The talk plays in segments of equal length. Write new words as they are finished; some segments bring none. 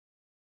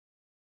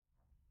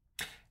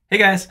Hey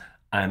guys,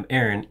 I'm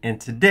Aaron,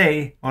 and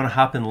today I want to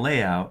hop in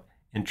LayOut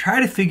and try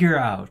to figure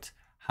out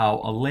how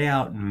a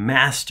LayOut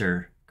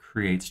master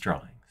creates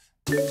drawings.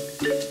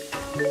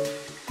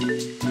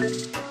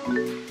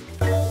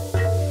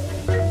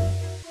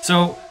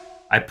 So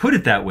I put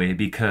it that way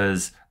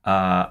because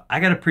I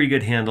got a pretty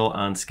good handle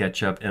on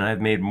SketchUp, and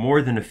I've made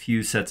more than a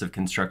few sets of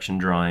construction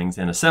drawings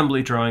and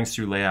assembly drawings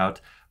through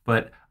LayOut,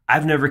 but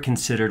I've never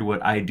considered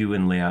what I do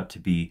in LayOut to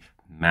be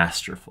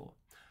masterful.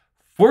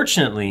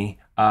 Fortunately,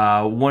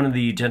 one of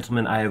the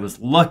gentlemen I was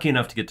lucky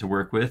enough to get to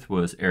work with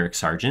was Eric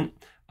Sargent,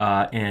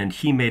 and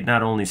he made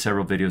not only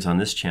several videos on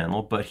this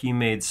channel, but he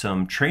made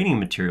some training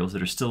materials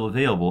that are still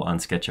available on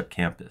SketchUp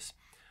Campus.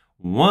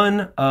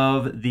 One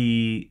of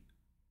the,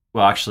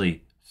 well,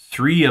 actually,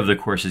 three of the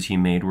courses he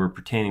made were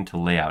pertaining to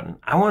LayOut, and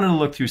I wanted to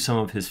look through some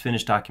of his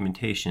finished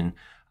documentation,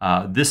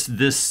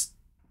 this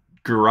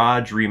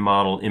garage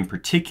remodel in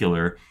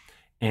particular,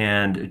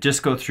 and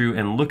just go through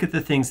and look at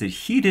the things that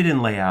he did in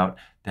LayOut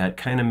that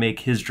kind of make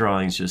his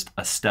drawings just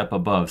a step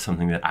above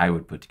something that I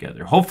would put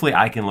together. Hopefully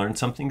I can learn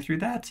something through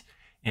that,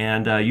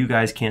 and you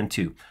guys can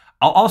too.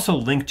 I'll also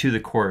link to the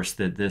course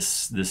that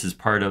this is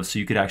part of, so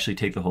you could actually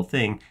take the whole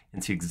thing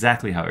and see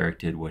exactly how Eric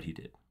did what he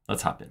did.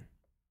 Let's hop in.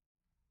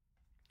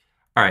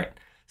 All right,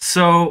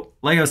 so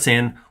like I was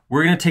saying,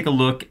 we're going to take a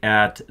look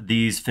at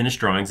these finished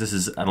drawings. This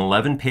is an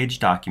 11-page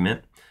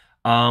document.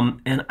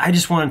 And I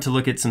just wanted to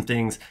look at some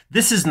things.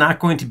 This is not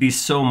going to be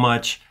so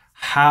much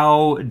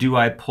how do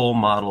I pull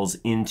models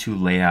into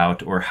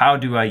LayOut, or how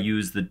do I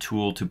use the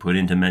tool to put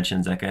in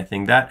dimensions, that kind of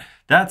thing.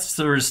 That's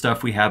sort of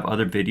stuff we have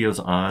other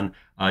videos on.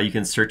 You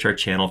can search our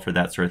channel for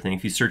that sort of thing.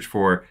 If you search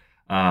for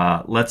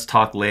Let's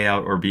Talk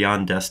LayOut or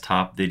Beyond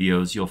Desktop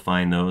videos, you'll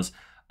find those.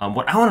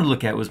 What I want to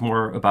look at was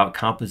more about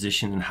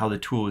composition and how the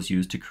tool is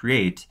used to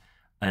create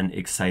an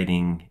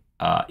exciting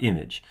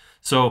image.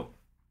 So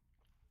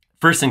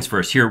first things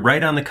first, here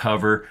right on the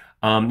cover,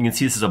 you can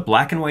see this is a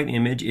black and white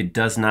image. It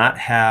does not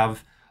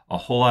have a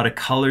whole lot of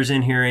colors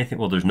in here or anything.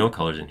 Well, there's no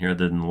colors in here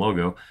other than the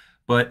logo,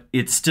 but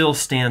it still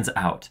stands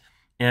out.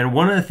 And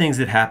one of the things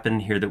that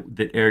happened here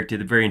that Eric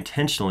did very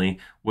intentionally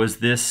was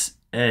this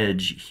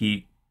edge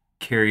he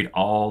carried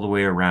all the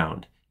way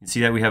around. You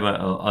see that we have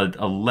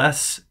a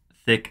less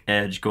thick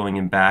edge going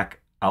in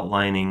back,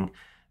 outlining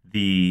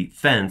the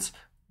fence,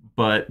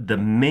 but the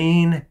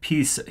main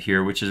piece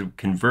here, which is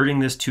converting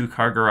this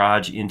two-car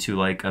garage into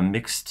like a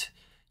mixed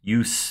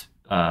use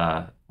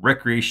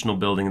recreational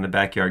building in the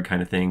backyard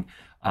kind of thing,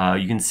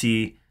 you can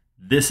see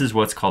this is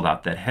what's called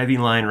out. That heavy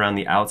line around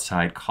the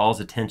outside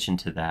calls attention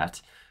to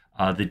that.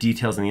 The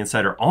details on the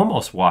inside are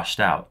almost washed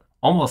out,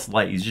 almost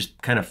light. You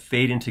just kind of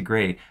fade into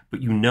gray,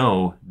 but you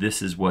know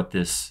this is what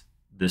this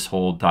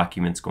whole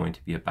document's going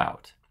to be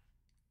about.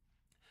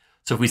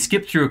 So if we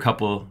skip through a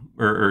couple,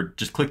 or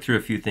just click through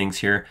a few things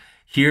here.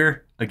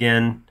 Here,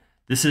 again,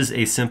 this is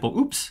a simple,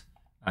 oops,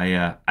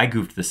 I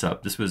goofed this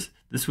up. This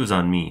was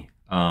on me.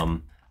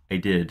 I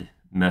did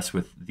mess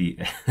with the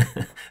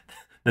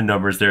the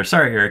numbers there.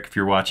 Sorry, Eric, if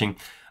you're watching.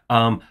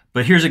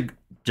 But here's a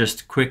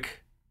just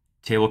quick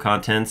table of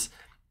contents.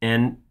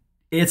 And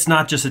it's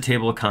not just a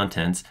table of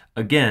contents.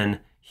 Again,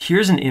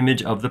 here's an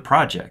image of the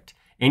project.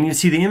 And you can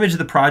see the image of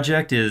the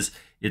project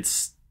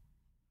it's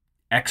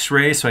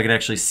X-ray, so I can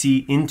actually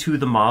see into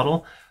the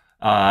model.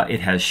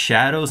 It has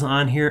shadows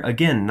on here.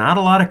 Again, not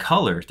a lot of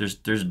colors.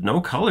 There's no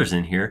colors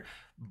in here.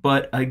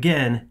 But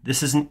again,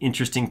 this is an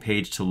interesting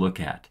page to look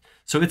at.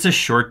 So it's a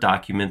short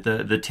document.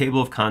 The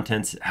table of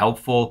contents,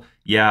 helpful,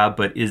 yeah,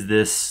 but is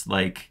this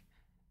like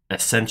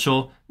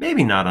essential?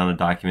 Maybe not on a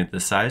document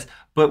this size.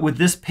 But with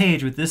this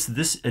page, with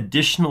this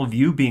additional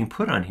view being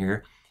put on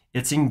here,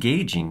 it's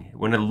engaging.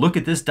 When I look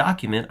at this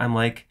document, I'm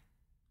like,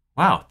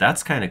 wow,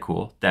 that's kind of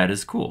cool. That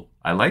is cool.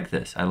 I like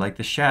this. I like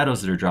the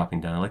shadows that are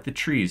dropping down. I like the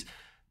trees.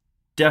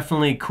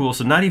 Definitely cool.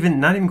 So not even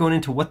going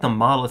into what the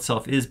model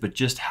itself is, but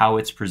just how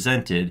it's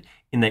presented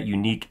in that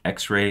unique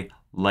X-ray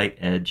light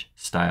edge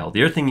style.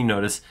 The other thing you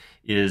notice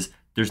is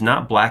there's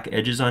not black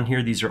edges on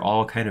here. These are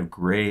all kind of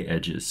gray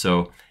edges.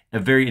 So a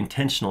very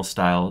intentional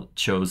style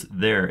shows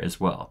there as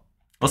well.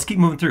 Let's keep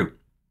moving through.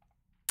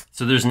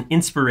 So there's an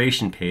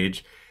inspiration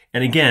page.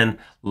 And again,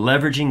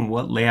 leveraging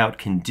what LayOut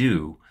can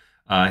do.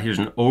 Here's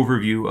an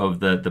overview of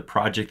the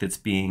project that's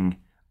being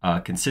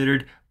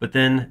considered, but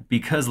then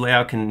because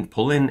LayOut can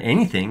pull in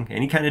anything,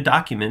 any kind of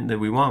document that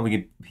we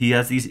want, he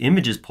has these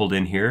images pulled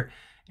in here,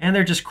 and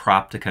they're just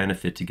cropped to kind of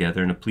fit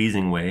together in a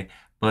pleasing way.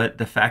 But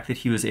the fact that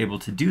he was able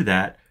to do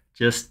that,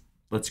 just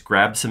let's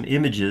grab some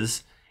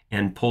images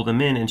and pull them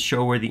in and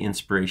show where the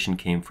inspiration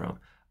came from.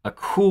 A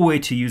cool way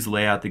to use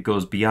LayOut that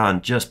goes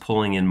beyond just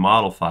pulling in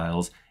model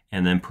files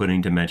and then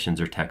putting dimensions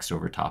or text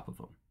over top of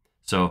them.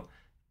 So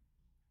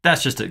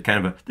that's just a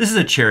kind of this is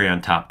a cherry on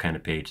top kind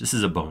of page. This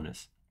is a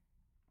bonus.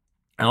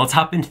 Now let's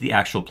hop into the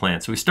actual plan.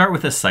 So we start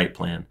with a site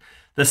plan.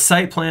 The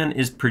site plan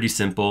is pretty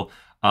simple.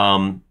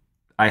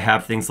 I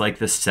have things like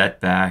the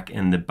setback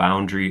and the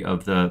boundary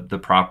of the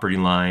property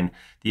line.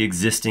 The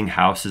existing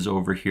house is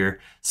over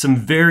here. Some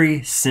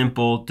very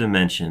simple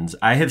dimensions.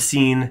 I have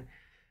seen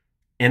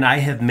and I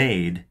have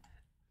made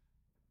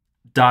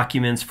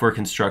documents for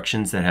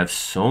constructions that have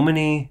so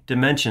many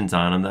dimensions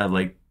on them that have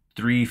like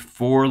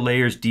 3-4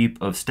 layers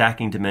deep of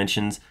stacking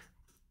dimensions,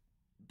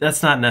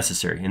 that's not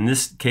necessary. In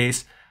this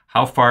case,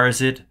 how far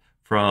is it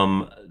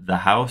from the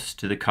house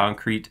to the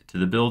concrete to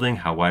the building?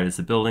 How wide is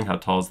the building? How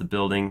tall is the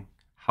building?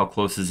 How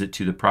close is it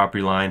to the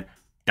property line?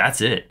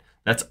 That's it.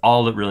 That's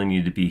all that really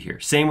needed to be here.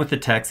 Same with the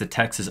text. The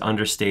text is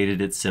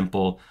understated. It's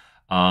simple.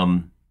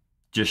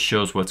 Just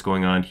shows what's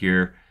going on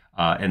here.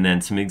 And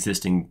then some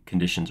existing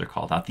conditions are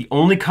called out. The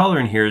only color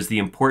in here is the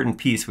important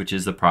piece, which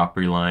is the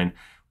property line,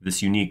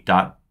 this unique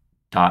dot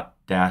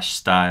dash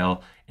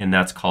style, and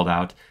that's called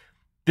out.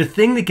 The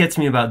thing that gets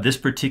me about this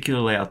particular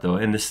layout though,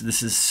 and this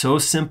is so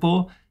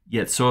simple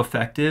yet so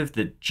effective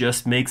that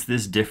just makes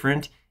this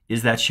different,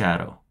 is that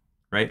shadow,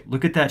 right?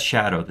 Look at that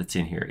shadow that's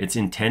in here. It's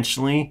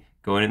intentionally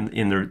going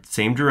in the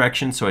same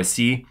direction. So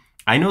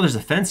I know there's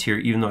a fence here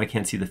even though I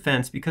can't see the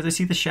fence because I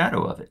see the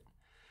shadow of it.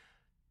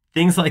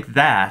 Things like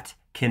that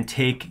can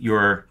take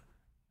your,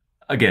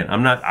 again,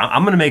 I'm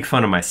going to make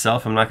fun of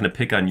myself. I'm not going to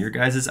pick on your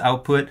guys'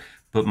 output,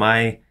 but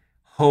my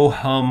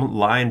ho-hum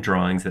line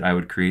drawings that I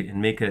would create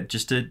and make it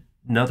just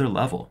another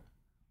level. All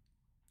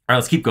right,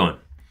 let's keep going.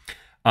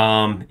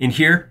 In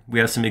here, we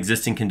have some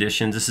existing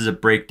conditions. This is a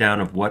breakdown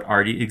of what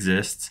already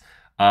exists.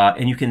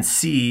 And you can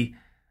see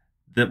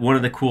that one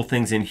of the cool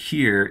things in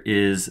here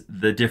is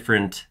the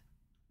different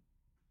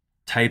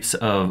types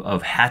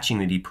of hatching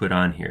that he put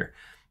on here.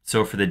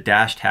 So for the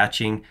dashed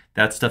hatching,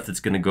 that's stuff that's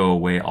going to go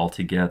away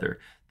altogether.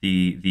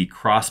 The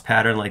cross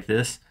pattern like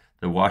this,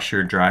 the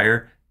washer and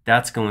dryer,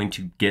 that's going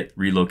to get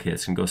relocated.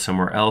 It's going to go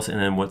somewhere else. And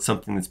then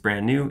something that's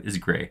brand new is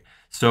gray.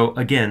 So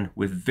again,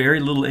 with very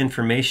little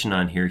information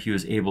on here, he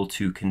was able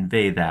to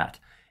convey that.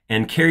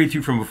 And carried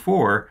through from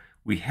before,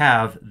 we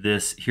have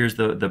this, here's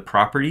the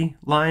property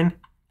line.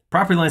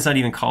 Property line is not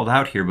even called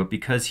out here, but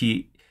because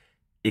he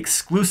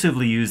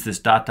exclusively used this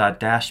dot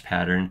dash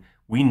pattern,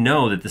 we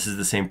know that this is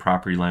the same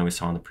property line we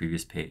saw on the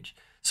previous page.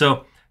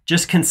 So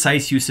just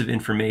concise use of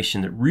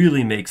information that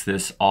really makes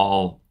this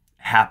all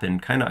happen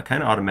kind of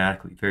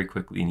automatically, very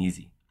quickly and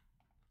easy.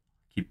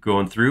 Keep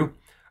going through.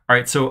 All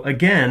right, so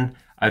again,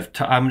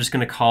 I'm just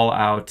going to call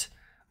out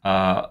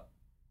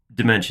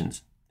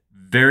dimensions.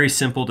 Very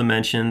simple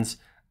dimensions.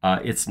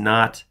 It's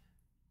not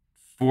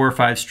 4 or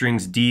 5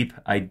 strings deep.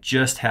 I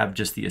just have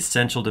the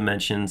essential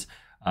dimensions,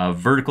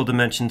 vertical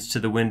dimensions to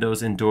the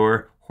windows and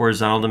door,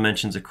 horizontal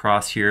dimensions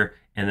across here,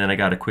 and then I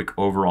got a quick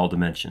overall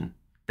dimension.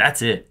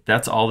 That's it.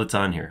 That's all that's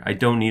on here. I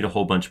don't need a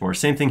whole bunch more.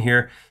 Same thing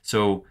here.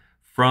 So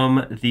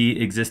from the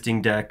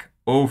existing deck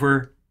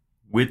over,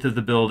 width of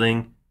the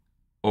building,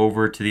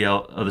 over to the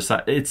other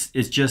side. It's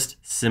just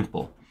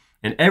simple.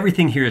 And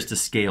everything here is to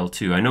scale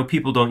too. I know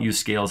people don't use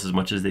scales as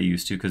much as they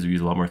used to because we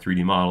use a lot more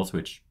 3D models,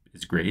 which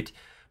is great.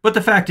 But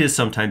the fact is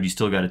sometimes you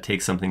still got to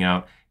take something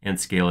out and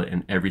scale it,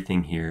 and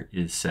everything here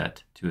is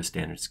set to a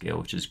standard scale,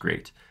 which is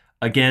great.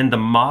 Again, the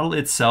model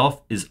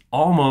itself is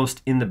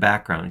almost in the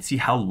background. You see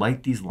how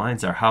light these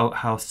lines are,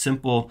 how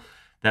simple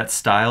that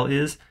style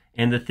is,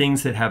 and the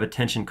things that have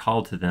attention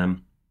called to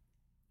them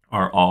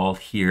are all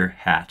here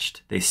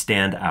hatched. They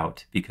stand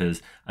out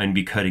because I'm going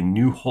to be cutting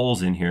new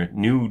holes in here,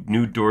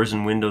 new doors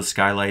and windows,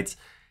 skylights.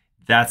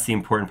 That's the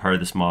important part of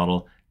this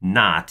model,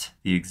 not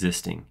the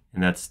existing.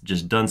 And that's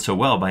just done so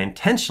well by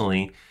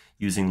intentionally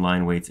using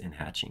line weights and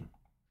hatching.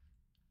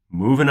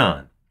 Moving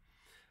on.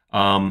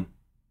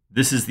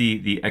 This is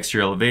the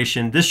exterior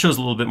elevation. This shows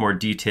a little bit more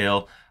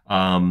detail.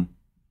 Not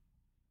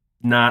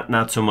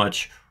so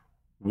much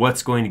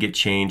what's going to get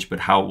changed,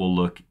 but how it will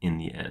look in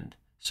the end.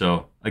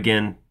 So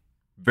again,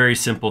 very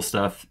simple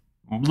stuff,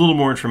 a little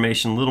more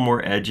information, a little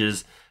more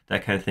edges,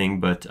 that kind of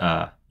thing. But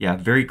yeah,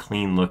 very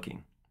clean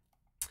looking.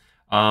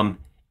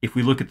 If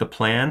we look at the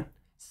plan,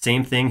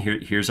 same thing.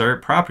 Here's our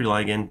property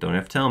line again, don't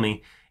have to tell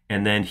me.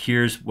 And then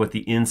here's what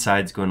the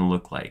inside's going to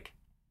look like.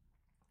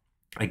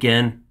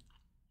 Again,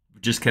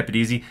 just kept it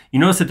easy. You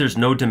notice that there's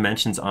no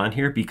dimensions on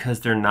here because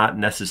they're not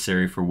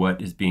necessary for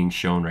what is being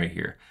shown right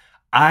here.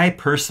 I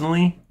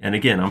personally, and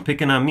again, I'm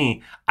picking on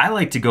me, I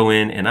like to go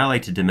in and I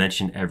like to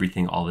dimension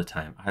everything all the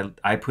time.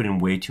 I put in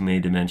way too many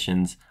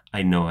dimensions.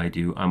 I know I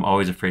do. I'm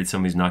always afraid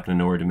somebody's not going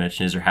to know where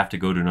dimension is or have to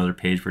go to another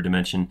page for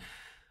dimension.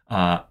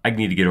 I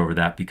need to get over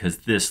that because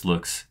this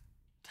looks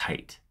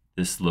tight.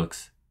 This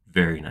looks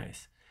very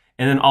nice.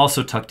 And then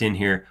also tucked in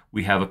here,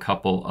 we have a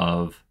couple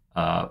of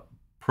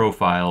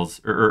profiles,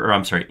 or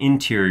I'm sorry,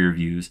 interior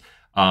views.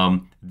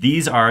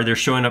 They're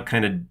showing up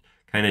kind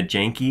of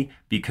janky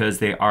because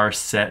they are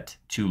set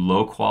to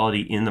low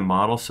quality in the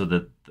model so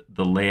that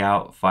the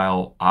layout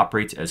file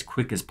operates as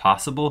quick as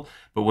possible.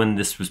 But when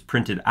this was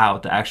printed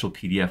out, the actual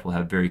PDF will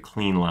have very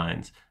clean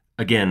lines.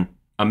 Again,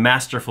 a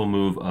masterful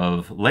move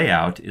of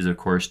layout is, of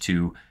course,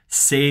 to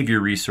save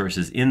your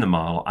resources in the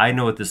model. I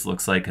know what this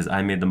looks like because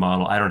I made the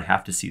model. I don't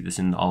have to see this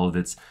in all of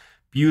its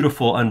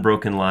beautiful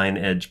unbroken line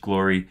edge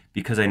glory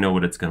because I know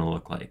what it's going to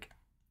look like.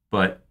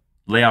 But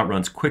layout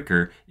runs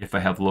quicker if I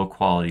have low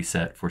quality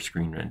set for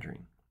screen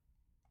rendering.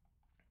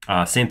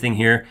 Same thing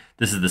here.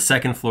 This is the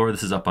second floor.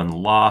 This is up on the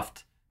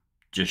loft.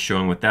 just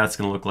showing what that's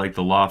going to look like,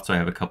 the loft. So I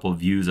have a couple of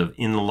views of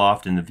in the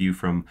loft and the view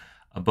from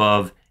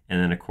above.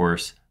 And then of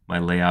course, my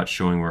layout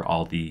showing where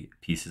all the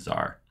pieces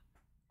are.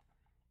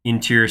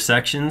 Interior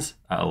sections,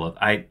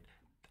 I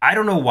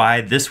don't know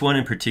why this one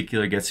in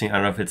particular gets me. I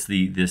don't know if it's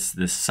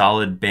this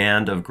solid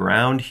band of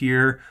ground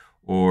here,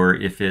 or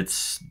if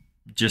it's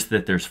just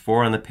that there's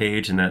 4 on the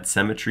page and that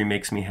symmetry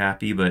makes me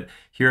happy. But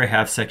here I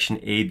have section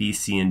A, B,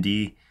 C, and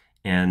D,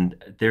 and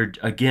they're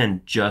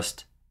again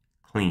just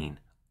clean.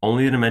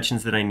 Only the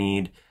dimensions that I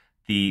need.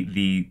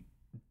 The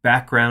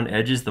background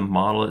edges, the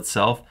model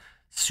itself,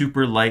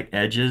 super light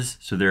edges,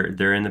 so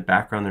they're in the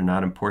background, they're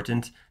not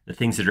important. The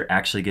things that are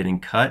actually getting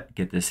cut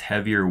get this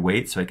heavier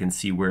weight so I can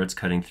see where it's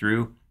cutting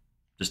through.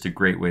 Just a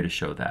great way to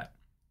show that.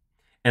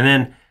 And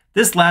then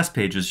this last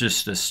page is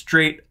just a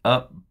straight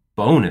up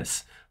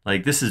bonus.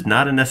 Like, this is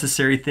not a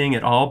necessary thing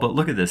at all, but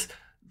look at this.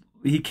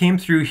 He came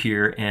through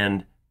here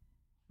and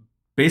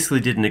basically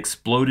did an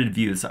exploded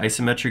view, this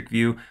isometric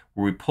view,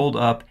 where we pulled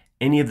up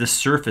any of the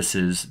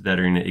surfaces that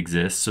are going to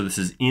exist. So this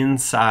is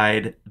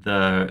inside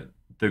the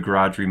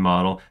garage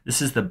remodel.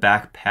 This is the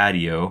back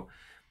patio.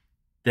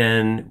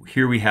 Then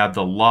here we have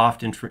the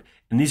loft, and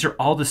these are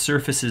all the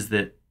surfaces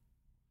that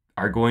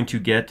are going to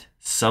get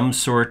some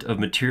sort of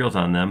materials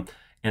on them,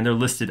 and they're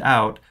listed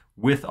out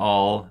with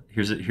all,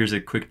 here's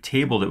a quick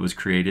table that was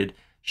created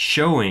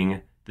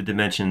showing the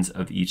dimensions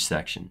of each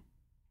section.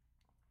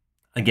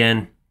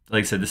 Again,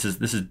 like I said, this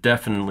is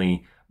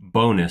definitely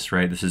bonus,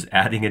 right? This is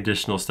adding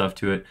additional stuff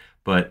to it,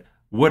 but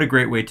what a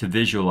great way to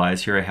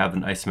visualize. Here I have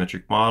an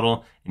isometric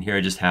model, and here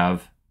I just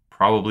have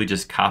probably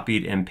just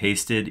copied and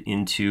pasted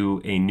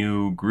into a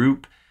new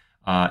group,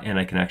 and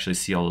I can actually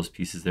see all those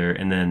pieces there.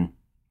 And then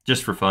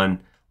just for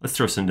fun, let's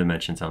throw some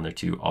dimensions on there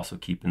too, also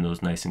keeping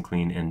those nice and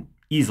clean and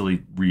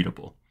easily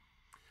readable.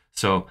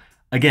 So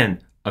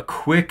again, a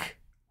quick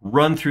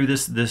run through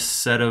this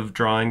set of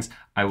drawings.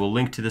 I will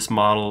link to this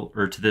model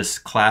or to this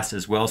class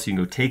as well, so you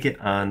can go take it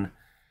on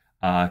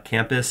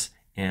campus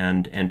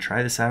and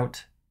try this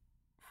out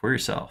for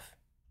yourself.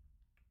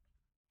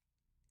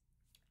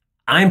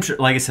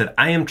 Like I said,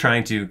 I am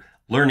trying to,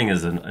 learning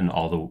is an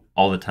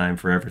all the time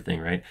for everything,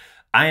 right?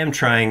 I am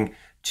trying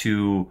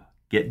to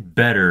get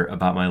better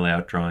about my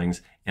layout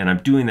drawings, and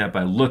I'm doing that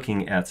by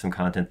looking at some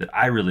content that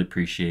I really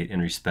appreciate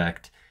and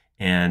respect.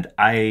 And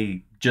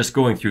I, just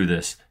going through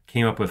this,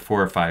 came up with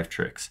 4 or 5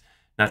 tips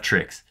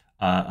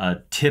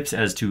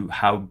as to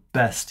how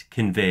best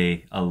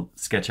convey a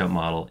SketchUp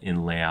model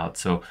in layout.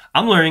 So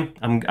I'm learning,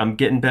 I'm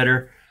getting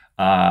better.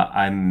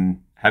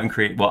 I'm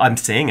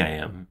saying I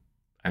am.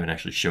 I haven't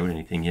actually showed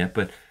anything yet,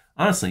 but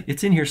honestly,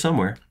 it's in here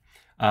somewhere.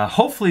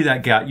 Hopefully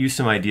that got you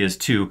some ideas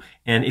too.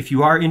 And if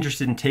you are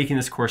interested in taking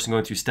this course and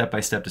going through step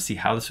by step to see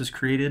how this was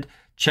created,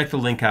 check the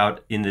link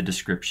out in the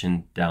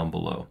description down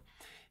below.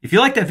 If you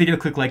like that video,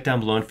 click like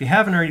down below. And if you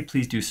haven't already,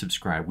 please do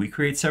subscribe. We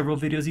create several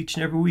videos each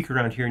and every week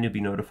around here, and you'll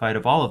be notified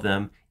of all of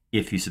them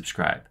if you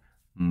subscribe.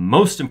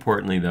 Most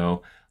importantly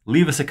though,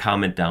 leave us a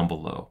comment down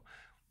below.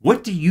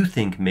 What do you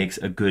think makes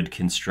a good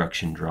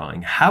construction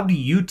drawing? How do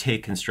you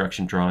take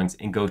construction drawings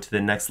and go to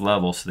the next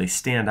level so they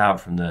stand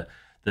out from the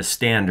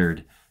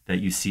standard that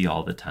you see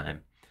all the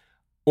time?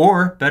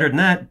 Or better than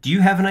that, do you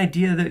have an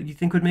idea that you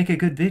think would make a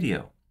good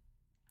video?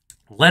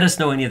 Let us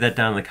know any of that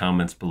down in the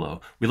comments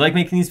below. We like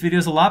making these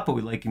videos a lot, but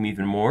we like them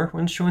even more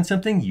when showing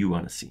something you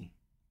want to see.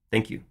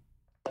 Thank you.